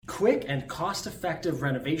quick and cost-effective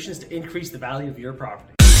renovations to increase the value of your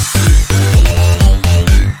property.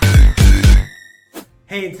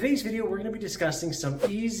 Hey, in today's video, we're going to be discussing some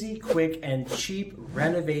easy, quick, and cheap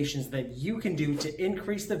renovations that you can do to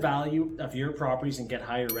increase the value of your properties and get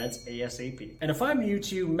higher rents ASAP. And if I'm new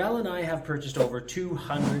to you, Mel and I have purchased over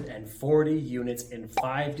 240 units in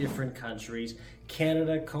 5 different countries: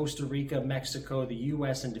 Canada, Costa Rica, Mexico, the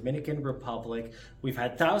US, and Dominican Republic. We've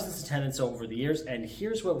had thousands of tenants over the years, and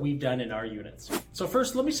here's what we've done in our units. So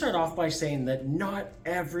first, let me start off by saying that not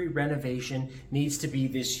every renovation needs to be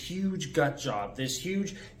this huge gut job, this huge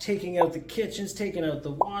taking out the kitchens, taking out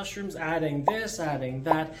the washrooms, adding this, adding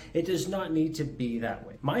that. It does not need to be that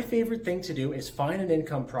way. My favorite thing to do is find an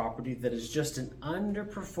income property that is just an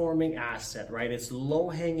underperforming asset, right? It's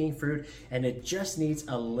low-hanging fruit, and it just needs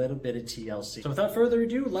a little bit of TLC. So without further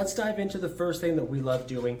ado, let's dive into the first thing that we love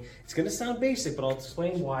doing. It's gonna sound basic, but I'll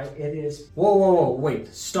explain why it is. Whoa,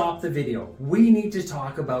 wait, stop the video. We need to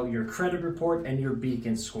talk about your credit report and your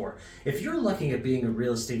beacon score. If you're looking at being a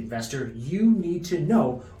real estate investor, you need to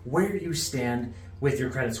know where you stand with your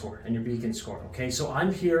credit score and your beacon score, okay? So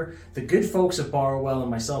I'm here, the good folks at Borrowwell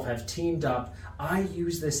and myself have teamed up. I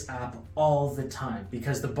use this app all the time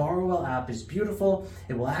because the Borrowwell app is beautiful.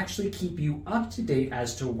 It will actually keep you up to date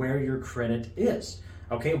as to where your credit is.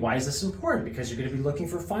 Okay, why is this important? Because you're going to be looking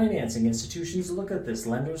for financing. Institutions look at this,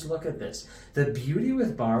 lenders look at this. The beauty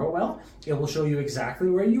with Borrowwell, it will show you exactly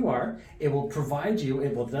where you are. It will provide you,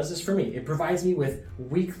 it does this for me. It provides me with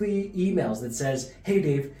weekly emails that says, hey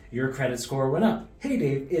Dave, your credit score went up. Hey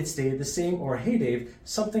Dave, it stayed the same. Or hey Dave,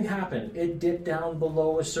 something happened. It dipped down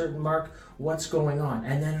below a certain mark. What's going on?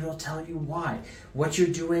 And then it'll tell you why. What you're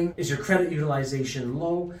doing is your credit utilization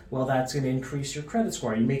low. Well, that's going to increase your credit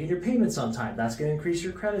score. Are you making your payments on time? That's going to increase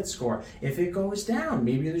your credit score. If it goes down,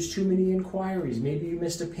 maybe there's too many inquiries, maybe you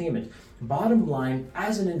missed a payment. Bottom line,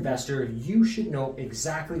 as an investor, you should know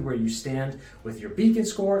exactly where you stand with your beacon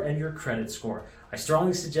score and your credit score. I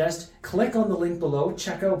strongly suggest click on the link below,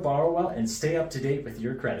 check out Borrowwell, and stay up to date with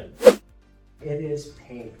your credit. It is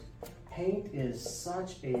paint. Paint is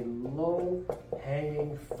such a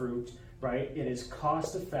low-hanging fruit, right? It is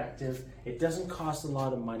cost-effective. It doesn't cost a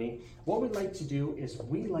lot of money. What we like to do is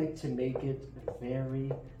we like to make it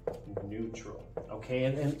very neutral, okay?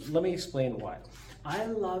 And let me explain why. I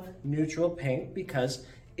love neutral paint because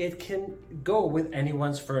it can go with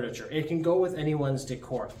anyone's furniture. It can go with anyone's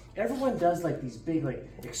decor. Everyone does like these big, like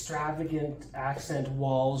extravagant accent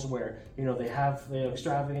walls where, you know, they have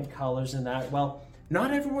extravagant colors and that. Well,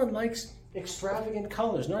 not everyone likes extravagant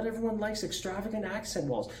colors. Not everyone likes extravagant accent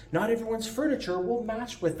walls. Not everyone's furniture will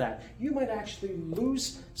match with that. You might actually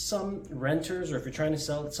lose some renters, or if you're trying to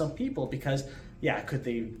sell it to some people, because yeah, could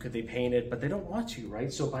they paint it, but they don't want to,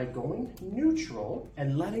 right? So by going neutral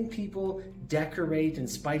and letting people decorate and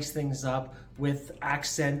spice things up with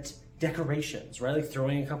accent decorations, right? Like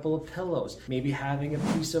throwing a couple of pillows, maybe having a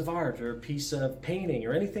piece of art or a piece of painting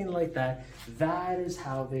or anything like that, that is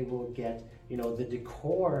how they will get, you know, the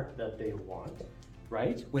decor that they want,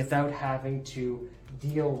 right? Without having to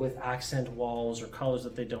deal with accent walls or colors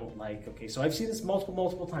that they don't like. Okay, so I've seen this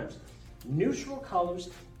multiple times. Neutral colors,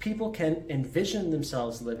 people can envision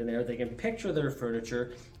themselves living there, they can picture their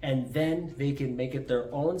furniture, and then they can make it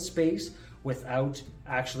their own space without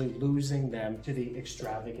actually losing them to the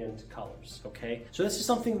extravagant colors, okay? So this is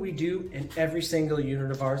something we do in every single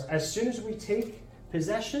unit of ours. As soon as we take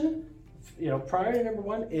possession, you know, priority number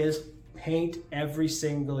 1 is paint every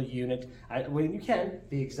single unit when you can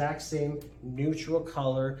the exact same neutral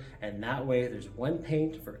color, and that way there's one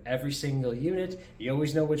paint for every single unit. You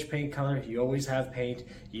always know which paint color, you always have paint,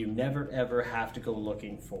 you never ever have to go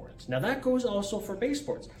looking for it. Now that goes also for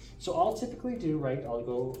baseboards. So I'll typically do, right, I'll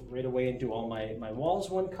go right away and do all my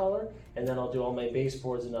walls one color, and then I'll do all my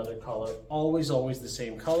baseboards another color, always the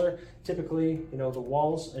same color. Typically, you know, the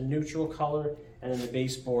walls a neutral color, and then the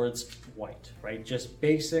baseboards white, right? Just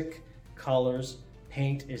basic colors.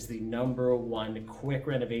 Paint is the number 1 quick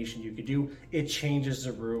renovation you could do. It changes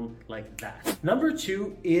the room like that. Number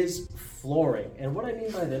 2 is flooring. And what I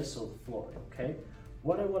mean by this, so flooring, okay?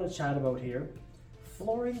 What I want to chat about here,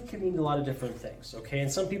 flooring can mean a lot of different things, okay?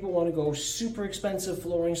 And some people want to go super expensive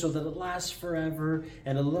flooring so that it lasts forever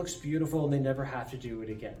and it looks beautiful and they never have to do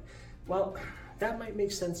it again. Well, that might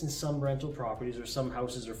make sense in some rental properties or some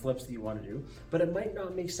houses or flips that you want to do, but it might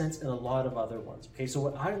not make sense in a lot of other ones. Okay, so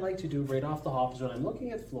what I like to do right off the hop is when I'm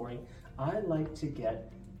looking at flooring, I like to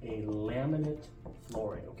get a laminate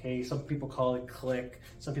flooring, okay? Some people call it click,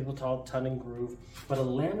 some people call it ton and groove, but a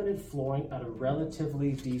laminate flooring at a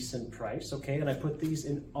relatively decent price, okay? And I put these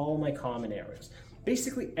in all my common areas.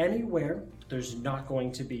 basically anywhere there's not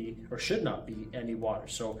going to be or should not be any water.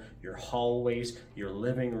 So your hallways, your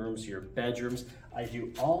living rooms, your bedrooms, I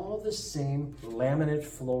do all the same laminate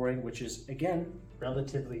flooring, which is again,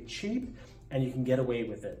 relatively cheap and you can get away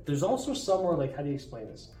with it. There's also somewhere like, how do you explain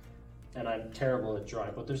this? And I'm terrible at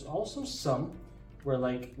drawing, but there's also some where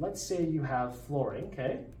like, let's say you have flooring,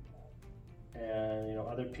 okay? And you know,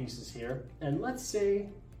 other pieces here. And let's say,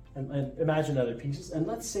 and imagine other pieces, and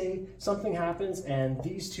let's say something happens and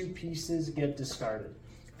these two pieces get discarded.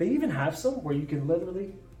 They even have some where you can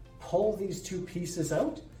literally pull these two pieces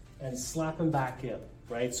out and slap them back in,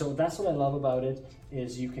 right? So that's what I love about it,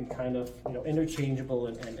 is you can kind of, you know, interchangeable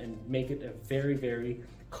and make it a very, very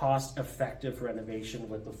cost-effective renovation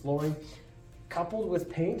with the flooring. Coupled with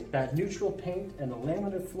paint, that neutral paint and the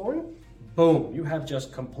laminate flooring, boom, you have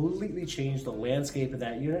just completely changed the landscape of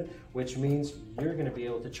that unit, which means you're gonna be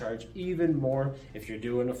able to charge even more if you're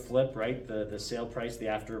doing a flip, right? The sale price, the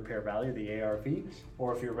after repair value, the ARV,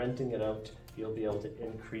 or if you're renting it out, you'll be able to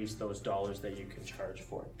increase those dollars that you can charge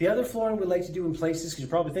for it. The other flooring we like to do in places, because you're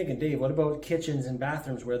probably thinking, Dave, what about kitchens and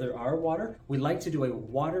bathrooms where there are water? We like to do a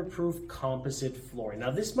waterproof composite flooring.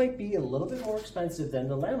 Now this might be a little bit more expensive than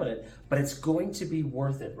the laminate, but it's going to be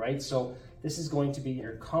worth it, right? So this is going to be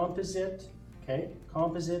your composite, okay?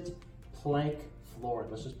 Composite plank flooring.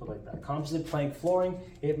 Let's just put it like that. Composite plank flooring.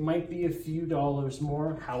 It might be a few dollars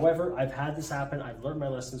more. However, I've had this happen. I've learned my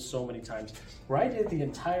lesson so many times where I did the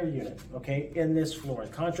entire unit, okay, in this flooring.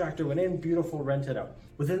 Contractor went in, beautiful, rented out.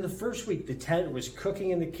 Within the first week, the tenant was cooking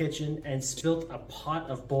in the kitchen and spilt a pot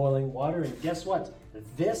of boiling water. And guess what?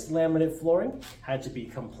 This laminate flooring had to be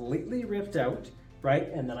completely ripped out,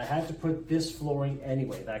 right? And then I had to put this flooring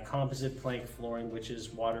anyway, that composite plank flooring, which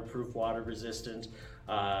is waterproof, water resistant,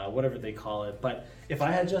 whatever they call it. But if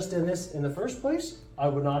I had just done this in the first place, I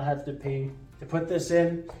would not have to pay to put this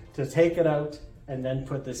in, to take it out, and then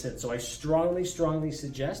put this in. So I strongly, strongly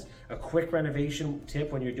suggest a quick renovation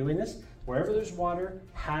tip when you're doing this. Wherever there's water,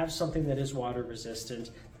 have something that is water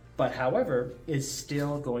resistant, but however, is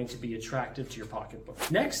still going to be attractive to your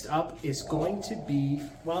pocketbook. Next up is going to be,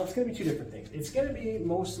 well, it's gonna be two different things. It's gonna be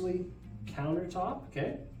mostly countertop,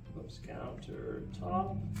 okay? Oops,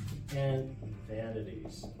 countertop and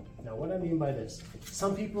vanities. Now what I mean by this,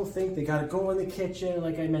 some people think they gotta go in the kitchen,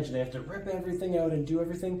 like I mentioned, they have to rip everything out and do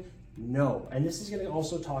everything. No, and this is gonna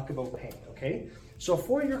also talk about paint, okay? So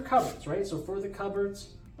for your cupboards, right? So for the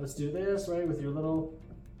cupboards, let's do this, right? With your little,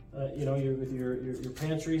 you know, with your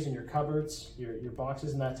pantries and your cupboards, your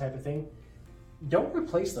boxes and that type of thing. Don't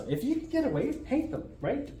replace them. If you can get away, paint them,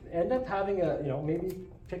 right? End up having a, you know, maybe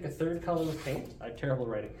pick a third color of paint. I'm terrible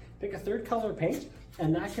writing. Pick a third color of paint,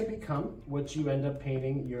 and that can become what you end up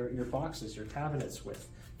painting your boxes, your cabinets with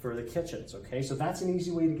for the kitchens, okay? So that's an easy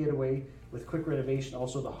way to get away with quick renovation.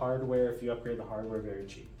 Also the hardware, if you upgrade the hardware, very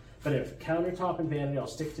cheap. But if countertop and vanity, I'll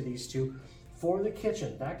stick to these two. For the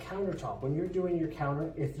kitchen, that countertop, when you're doing your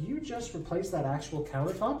counter, if you just replace that actual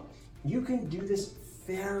countertop, you can do this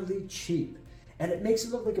fairly cheap. And it makes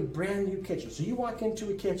it look like a brand new kitchen. So you walk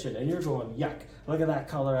into a kitchen and you're going, yuck, look at that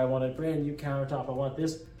color, I want a brand new countertop, I want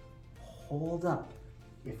this. Hold up.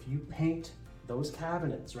 If you paint those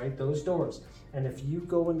cabinets, right, those doors, and if you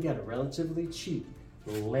go and get a relatively cheap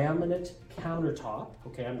laminate countertop,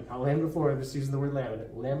 okay, I'm not laminate floor, I'm just using the word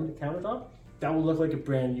laminate countertop, that will look like a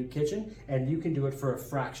brand new kitchen, and you can do it for a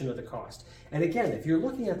fraction of the cost. And again, if you're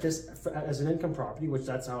looking at this as an income property, which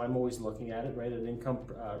that's how I'm always looking at it, right, an income,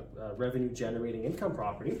 revenue generating income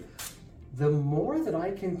property, the more that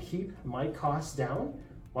I can keep my costs down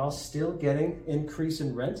while still getting increase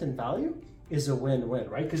in rent and value is a win-win,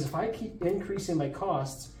 right? Because if I keep increasing my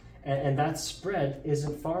costs and that spread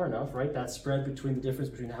isn't far enough, right, that spread between the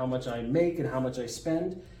difference between how much I make and how much I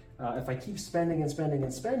spend, if I keep spending and spending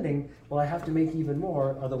and spending, well, I have to make even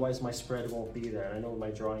more, otherwise my spread won't be there. And I know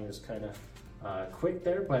my drawing is kind of quick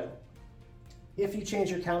there, but if you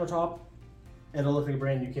change your countertop, it'll look like a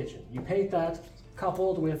brand new kitchen. You paint that,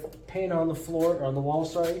 coupled with paint on the floor, or on the wall,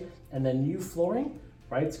 sorry, and then new flooring,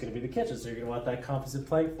 right? It's gonna be the kitchen, so you're gonna want that composite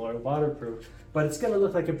plank flooring, waterproof, but it's gonna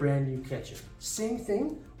look like a brand new kitchen. Same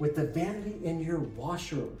thing with the vanity in your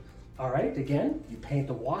washroom. All right, again, you paint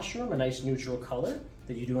the washroom a nice neutral color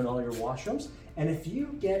that you do in all your washrooms. And if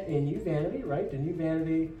you get a new vanity, right, a new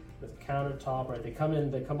vanity with countertop, right, they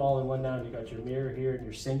come all in one now, and you got your mirror here and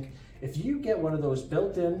your sink. If you get one of those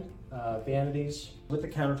built-in vanities with the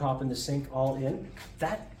countertop and the sink all in,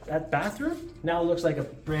 that bathroom now looks like a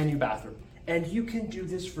brand new bathroom. And you can do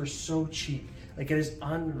this for so cheap. Like, it is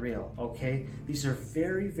unreal, okay? These are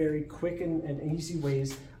very, very quick and easy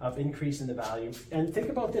ways of increasing the value. And think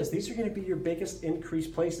about this, these are gonna be your biggest increase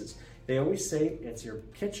places. They always say it's your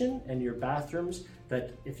kitchen and your bathrooms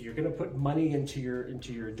that if you're going to put money into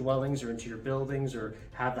your dwellings or into your buildings or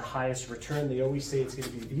have the highest return, they always say it's going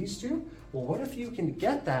to be these two. Well, what if you can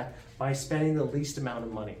get that by spending the least amount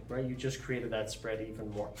of money, right? You just created that spread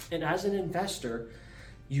even more. And as an investor,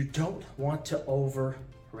 you don't want to over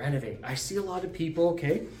renovate. I see a lot of people,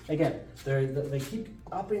 okay, again, they keep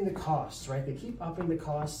upping the costs, right? They keep upping the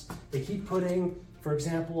costs. They keep putting, for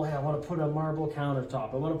example, hey, I want to put a marble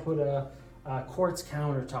countertop. I want to put a quartz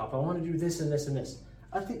countertop. I want to do this and this and this.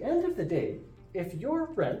 At the end of the day, if your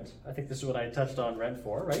rent, I think this is what I touched on rent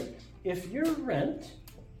for, right? If your rent,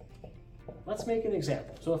 let's make an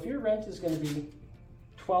example. So if your rent is going to be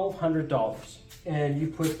 $1,200 and you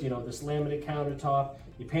put, this laminate countertop,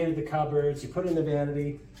 you painted the cupboards, you put in the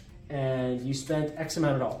vanity, and you spent X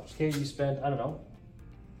amount of dollars. Okay, you spent, I don't know,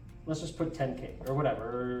 let's just put 10K or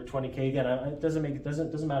whatever, or 20K. Again, it doesn't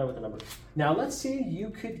matter what the number is. Now let's say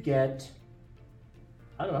you could get,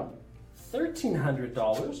 I don't know,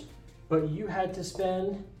 $1,300, but you had to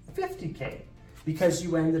spend 50K because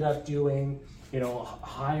you ended up doing,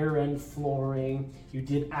 higher end flooring, you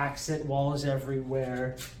did accent walls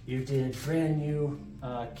everywhere, you did brand new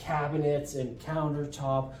cabinets and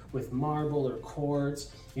countertop with marble or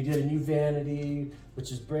quartz, you did a new vanity,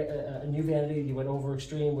 which is a new vanity, you went over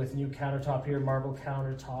extreme with new countertop here, marble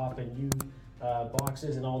countertop and new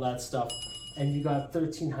boxes and all that stuff, and you got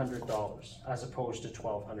 $1,300 as opposed to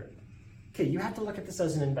 $1,200. Okay, you have to look at this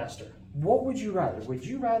as an investor. What would you rather? Would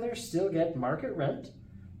you rather still get market rent,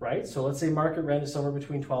 right? So let's say market rent is somewhere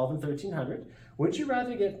between $1,200 and $1,300. Would you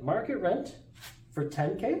rather get market rent for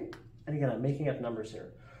 10K? And again, I'm making up numbers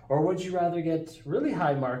here. Or would you rather get really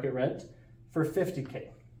high market rent for 50K?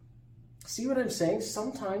 See what I'm saying?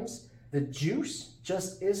 Sometimes the juice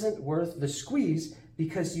just isn't worth the squeeze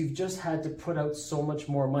because you've just had to put out so much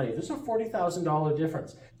more money. There's a $40,000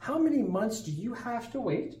 difference. How many months do you have to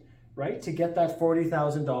wait, right, to get that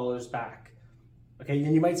 $40,000 back? Okay,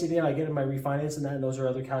 and you might say, Dave, I get in my refinance and that, and those are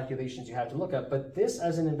other calculations you have to look at. But this,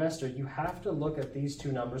 as an investor, you have to look at these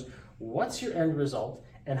two numbers. What's your end result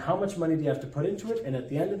and how much money do you have to put into it? And at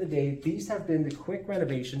the end of the day, these have been the quick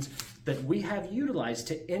renovations that we have utilized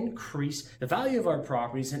to increase the value of our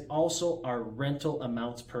properties and also our rental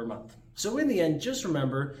amounts per month. So in the end, just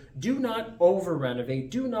remember, do not over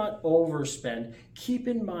renovate, do not overspend. Keep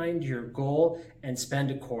in mind your goal and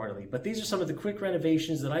spend accordingly. But these are some of the quick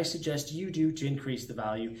renovations that I suggest you do to increase the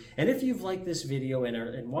value. And if you've liked this video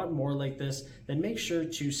and want more like this, then make sure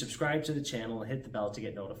to subscribe to the channel and hit the bell to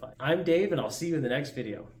get notified. I'm Dave, and I'll see you in the next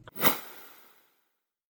video.